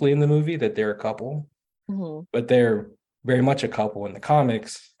briefly in the movie that they're a couple. But they're very much a couple in the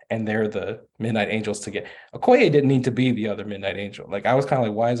comics, and they're the Midnight Angels to get. Okoye didn't need to be the other Midnight Angel. Like I was kind of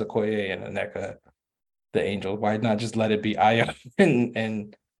like, why is Okoye and Aneka the angel? Why not just let it be Aya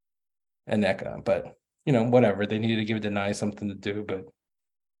and Aneka? But whatever. They needed to give Denai something to do. But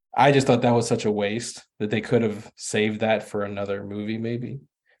I just thought that was such a waste that they could have saved that for another movie, maybe.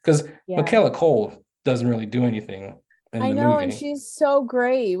 Because Michaela Cole doesn't really do anything in the movie. And she's so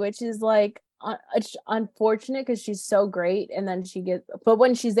great, which is like. It's unfortunate because she's so great and then but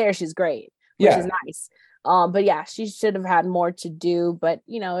when she's there she's great, which is nice. But yeah, she should have had more to do, but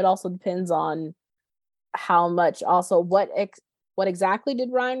it also depends on how much also what exactly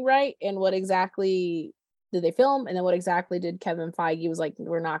did Ryan write and what exactly did they film, and then what exactly did Kevin Feige was like,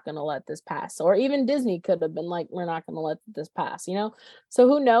 we're not going to let this pass, or even Disney could have been like, we're not going to let this pass, so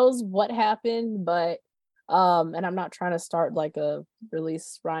who knows what happened. But and I'm not trying to start like a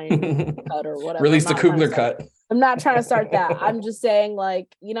release Ryan cut or whatever. Release the Coogler cut. I'm not trying to start that. I'm just saying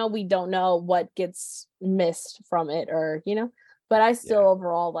like, we don't know what gets missed from it or, But I still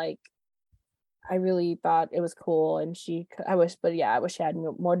overall like. I really thought it was cool, and I wish she had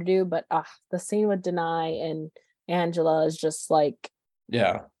more to do. But the scene with Denai and Angela is just like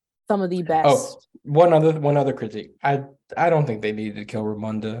some of the best. Oh, one other critique. I don't think they needed to kill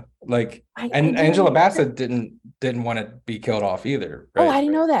Ramonda. Like, and Angela Bassett didn't want to be killed off either. Right? Oh, I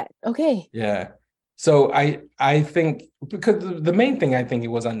didn't know that. Okay. Yeah. So I think because the main thing I think it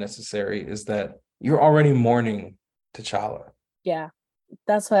was unnecessary is that you're already mourning T'Challa. Yeah.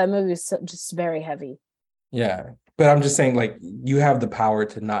 That's why that movie is just very heavy. Yeah. But I'm just saying, like, you have the power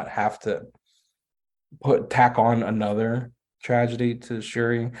to not have to tack on another tragedy to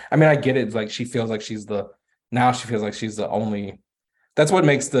Shuri. I mean, I get it. Like, she feels like she's the only. That's what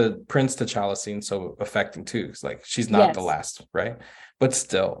makes the Prince T'Challa scene so affecting too. It's like she's not the last, right? But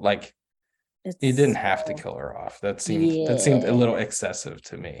still, like, you didn't have to kill her off. That seemed a little excessive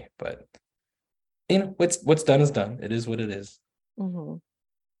to me. But you know, what's done is done. It is what it is. Mm-hmm.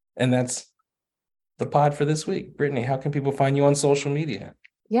 And that's the pod for this week. Brittany, how can people find you on social media?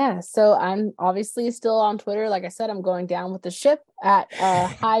 Yeah, so I'm obviously still on Twitter. Like I said, I'm going down with the ship at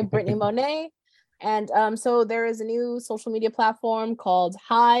Hi Brittany Monet. And so there is a new social media platform called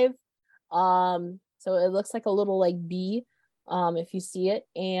Hive. So it looks like a little like bee, if you see it.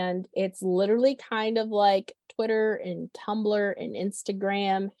 And it's literally kind of like Twitter and Tumblr and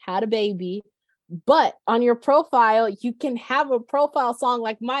Instagram had a baby. But on your profile, you can have a profile song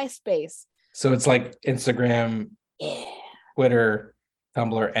like MySpace. So it's like Instagram, Twitter,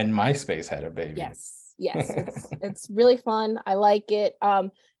 Tumblr, and MySpace had a baby. Yes. It's really fun. I like it.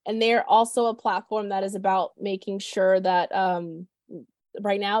 And they're also a platform that is about making sure that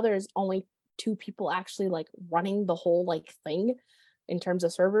right now there's only 2 people actually like running the whole like thing in terms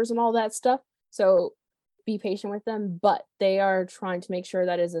of servers and all that stuff. So be patient with them, but they are trying to make sure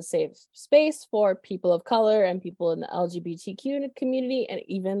that is a safe space for people of color and people in the LGBTQ community, and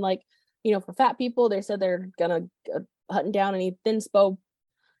even like, you know, for fat people. They said they're gonna hunt down any thin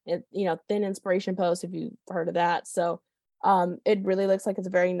inspiration posts, if you've heard of that. So it really looks like it's a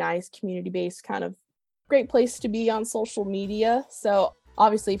very nice community-based kind of great place to be on social media. So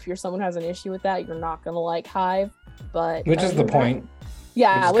obviously if you're someone who has an issue with that, you're not gonna like Hive, but which is the point.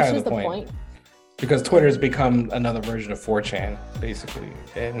 Yeah, which is the point. Because Twitter's become another version of 4chan, basically,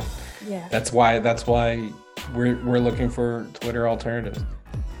 and that's why we're looking for Twitter alternatives.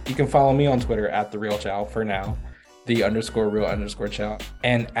 You can follow me on Twitter at @TheRealChow for now, _real_chow,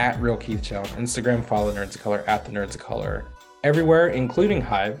 and @RealKeithChow. Instagram, follow Nerds of Color at the Nerds of Color. Everywhere, including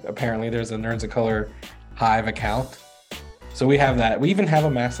Hive. Apparently, there's a Nerds of Color Hive account, so we have that. We even have a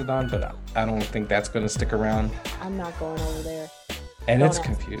Mastodon, but I don't think that's going to stick around. I'm not going over there. And it's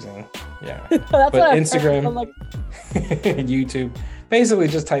confusing. Yeah. That's but what Instagram, like... YouTube, basically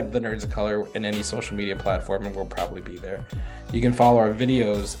just type the Nerds of Color in any social media platform and we'll probably be there. You can follow our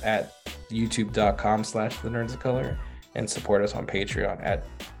videos at youtube.com/the Nerds of Color and support us on Patreon at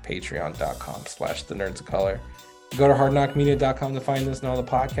patreon.com/the Nerds of Color. Go to hardknockmedia.com to find us and all the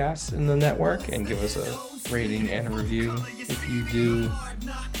podcasts in the network and give us a rating and a review if you do.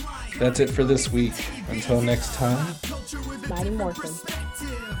 That's it for this week. Until next time. Mighty Morphin.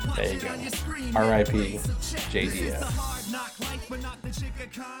 There you go. R.I.P. JDF.